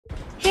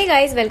Hey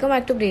guys, welcome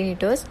back to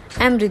Brainheaters.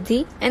 I'm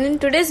Riddhi, and in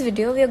today's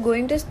video we are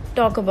going to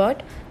talk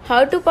about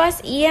how to pass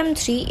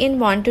EM3 in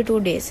 1 to 2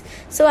 days.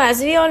 So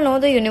as we all know,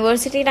 the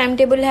university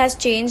timetable has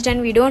changed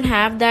and we don't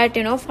have that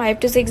 5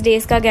 to 6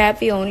 days ka gap.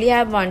 We only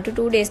have 1 to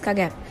 2 days ka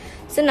gap.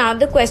 So now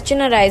the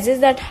question arises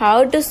that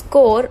how to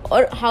score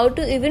or how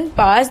to even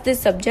pass this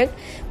subject,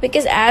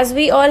 because as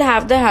we all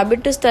have the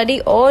habit to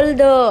study all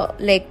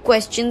the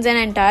questions and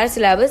entire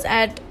syllabus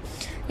at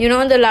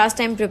the last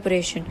time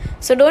preparation.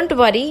 So don't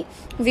worry,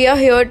 we are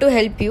here to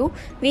help you.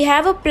 We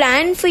have a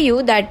plan for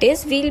you, that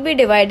is we'll be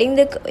dividing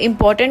the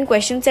important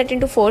question set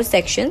into 4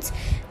 sections.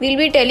 We'll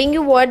be telling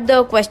you what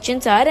the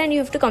questions are and you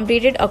have to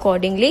complete it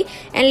accordingly,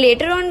 and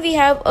later on we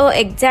have a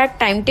exact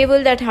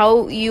timetable that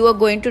how you are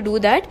going to do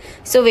that,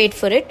 so wait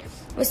for it.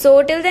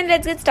 So till then,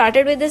 let's get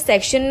started with the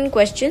section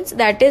questions.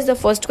 That is, the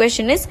first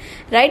question is,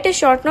 write a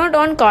short note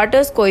on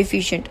Carter's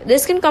coefficient.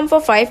 This can come for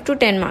 5 to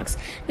 10 marks.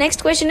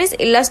 Next question is,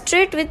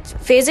 illustrate with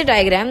phasor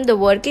diagram the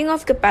working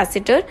of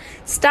capacitor,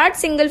 start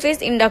single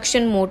phase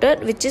induction motor,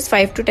 which is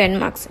 5 to 10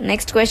 marks.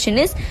 Next question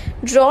is,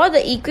 draw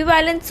the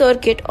equivalent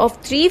circuit of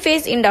 3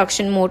 phase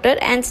induction motor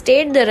and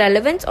state the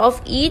relevance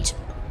of each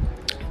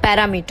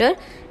parameter,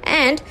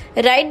 and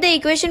write the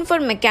equation for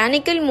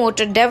mechanical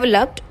motor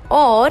developed,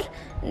 or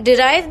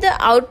derive the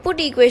output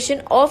equation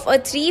of a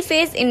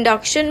 3-phase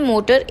induction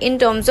motor in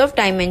terms of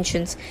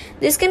dimensions.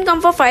 This can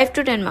come for 5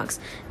 to 10 marks.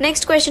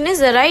 Next question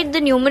is, write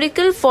the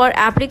numerical for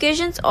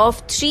applications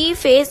of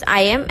 3-phase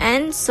IM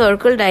and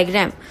circle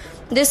diagram.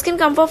 This can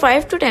come for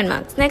 5 to 10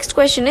 marks. Next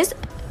question is,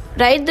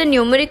 write the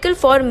numerical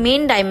for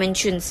main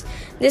dimensions.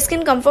 This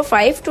can come for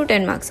 5 to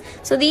 10 marks.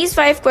 So these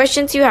 5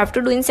 questions you have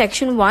to do in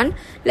section 1.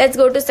 Let's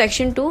go to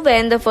section 2,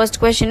 where the first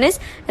question is,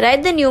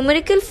 write the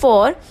numerical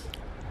for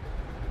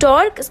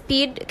torque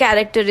speed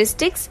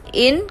characteristics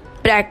in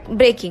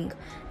braking.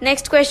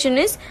 Next question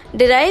is,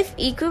 derive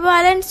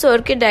equivalent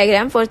circuit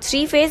diagram for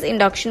 3-phase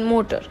induction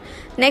motor.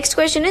 Next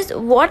question is,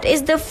 what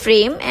is the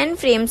frame and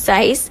frame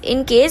size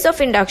in case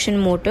of induction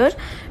motor?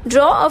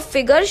 Draw a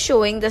figure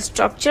showing the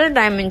structural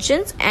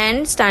dimensions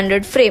and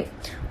standard frame.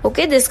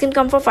 Okay, this can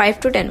come for 5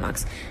 to 10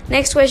 marks.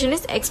 Next question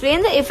is,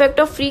 explain the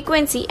effect of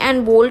frequency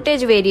and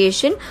voltage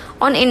variation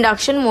on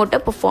induction motor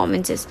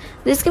performances.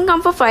 This can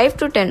come for 5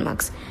 to 10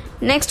 marks.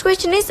 Next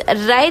question is,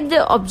 write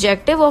the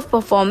objective of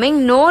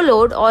performing no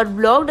load or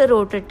blocked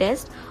rotor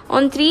test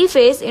on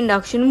 3-phase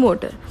induction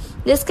motor.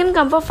 This can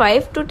come for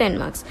 5 to 10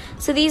 marks.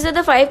 So these are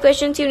the 5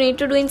 questions you need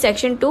to do in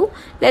section 2.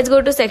 Let's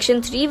go to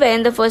section 3,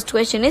 where the first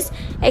question is,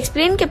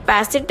 explain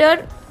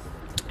capacitor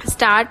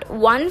start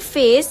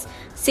 1-phase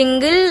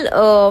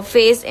single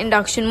phase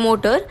induction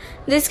motor.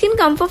 This can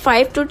come for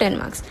 5 to 10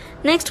 marks.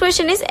 Next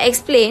question is,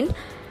 explain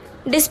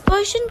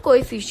dispersion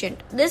coefficient.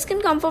 This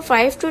can come for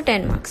 5 to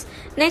 10 marks.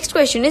 Next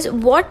question is,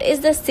 what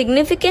is the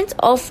significance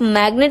of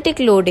magnetic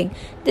loading?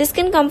 This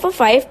can come for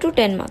 5 to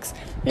 10 marks.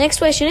 Next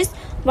question is,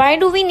 why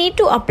do we need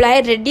to apply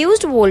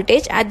reduced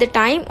voltage at the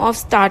time of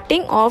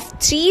starting of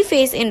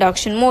 3-phase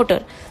induction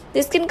motor?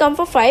 This can come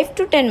for 5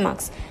 to 10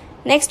 marks.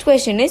 Next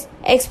question is,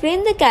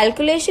 explain the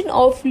calculation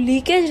of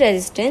leakage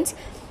resistance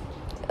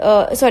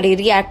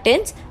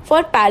reactance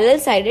for parallel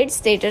sided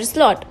stator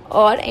slot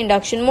or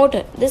induction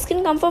motor. This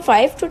can come for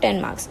 5 to 10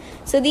 marks.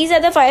 So these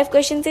are the 5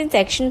 questions in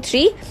section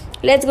 3.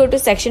 Let's go to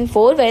section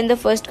 4, where the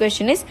first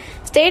question is,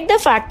 state the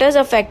factors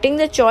affecting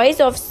the choice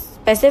of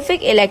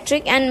specific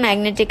electric and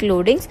magnetic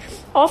loadings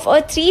of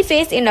a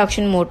 3-phase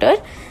induction motor.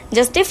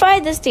 Justify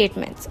the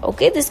statements.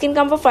 Okay, this can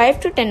come for 5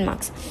 to 10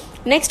 marks.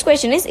 Next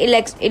question is,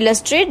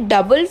 illustrate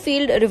double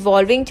field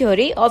revolving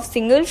theory of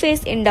single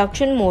phase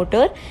induction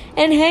motor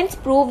and hence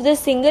prove the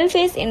single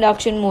phase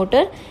induction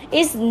motor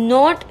is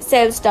not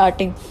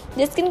self-starting.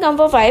 This can come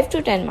for 5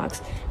 to 10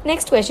 marks.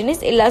 Next question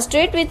is,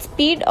 illustrate with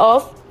speed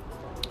of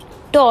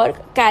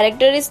torque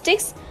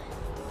characteristics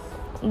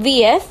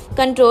VF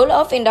control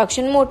of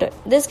induction motor.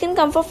 This can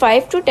come for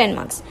 5 to 10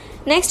 marks.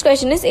 Next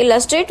question is,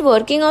 illustrate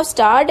working of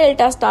star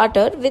delta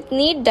starter with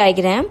neat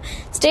diagram,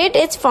 state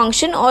its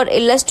function or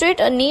illustrate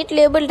a neat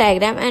label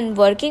diagram and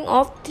working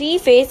of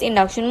 3-phase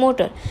induction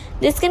motor.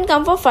 This can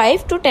come for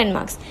 5 to 10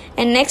 marks.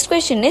 And next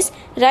question is,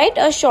 write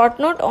a short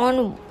note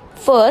on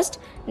first,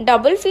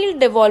 double field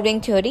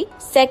revolving theory,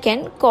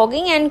 second,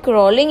 cogging and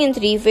crawling in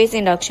 3-phase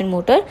induction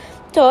motor,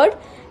 third,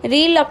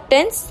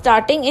 reluctance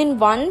starting in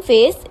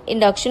 1-phase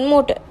induction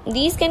motor.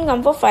 These can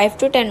come for 5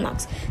 to 10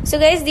 marks. So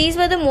guys, these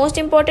were the most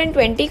important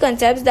 20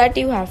 concepts that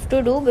you have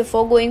to do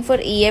before going for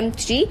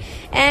EM3,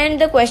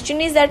 and the question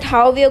is that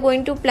how we are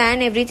going to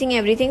plan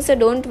everything. So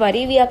don't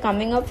worry, we are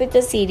coming up with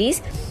a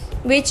series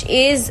which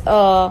is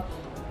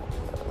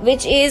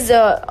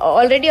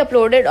already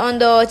uploaded on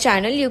the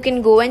channel. You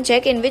can go and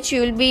check, in which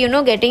you will be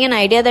getting an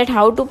idea that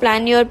how to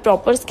plan your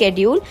proper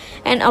schedule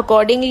and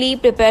accordingly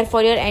prepare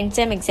for your end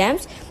sem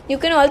exams. You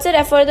can also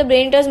refer the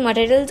Brainheaters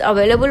materials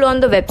available on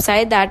the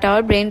website, that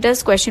are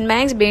Brainheaters question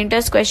banks,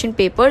 Brainheaters question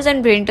papers,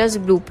 and Brainheaters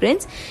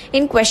blueprints.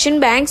 In question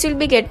banks, you'll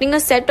be getting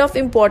a set of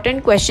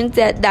important questions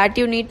that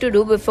you need to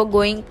do before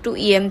going to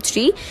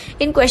EM3.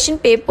 In question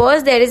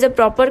papers, there is a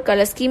proper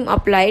color scheme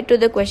applied to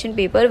the question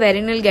paper,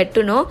 wherein you'll get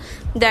to know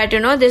that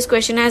this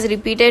question has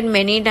repeated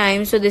many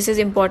times, so this is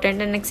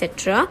important, and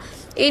etc.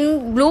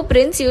 In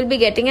blueprints, you will be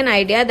getting an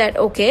idea that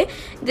okay,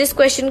 this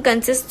question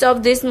consists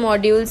of this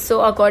module,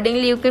 so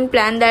accordingly you can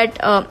plan that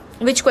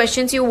which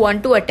questions you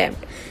want to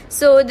attempt.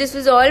 So this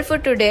was all for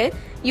today.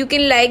 You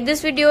can like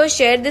this video,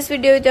 share this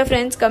video with your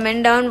friends,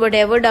 comment down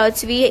whatever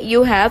doubts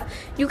you have.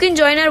 You can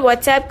join our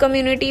WhatsApp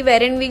community,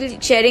 wherein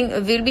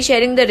we'll be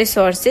sharing the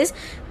resources.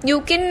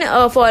 You can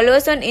follow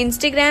us on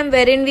Instagram,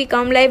 wherein we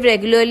come live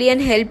regularly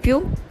and help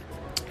you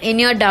in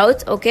your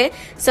doubts. Okay,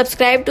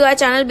 subscribe to our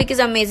channel because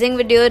amazing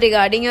video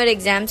regarding your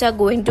exams are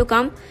going to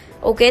come.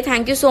 Okay,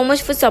 thank you so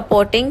much for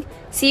supporting.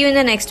 See you in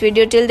the next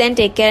video. Till then,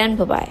 take care and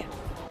bye bye.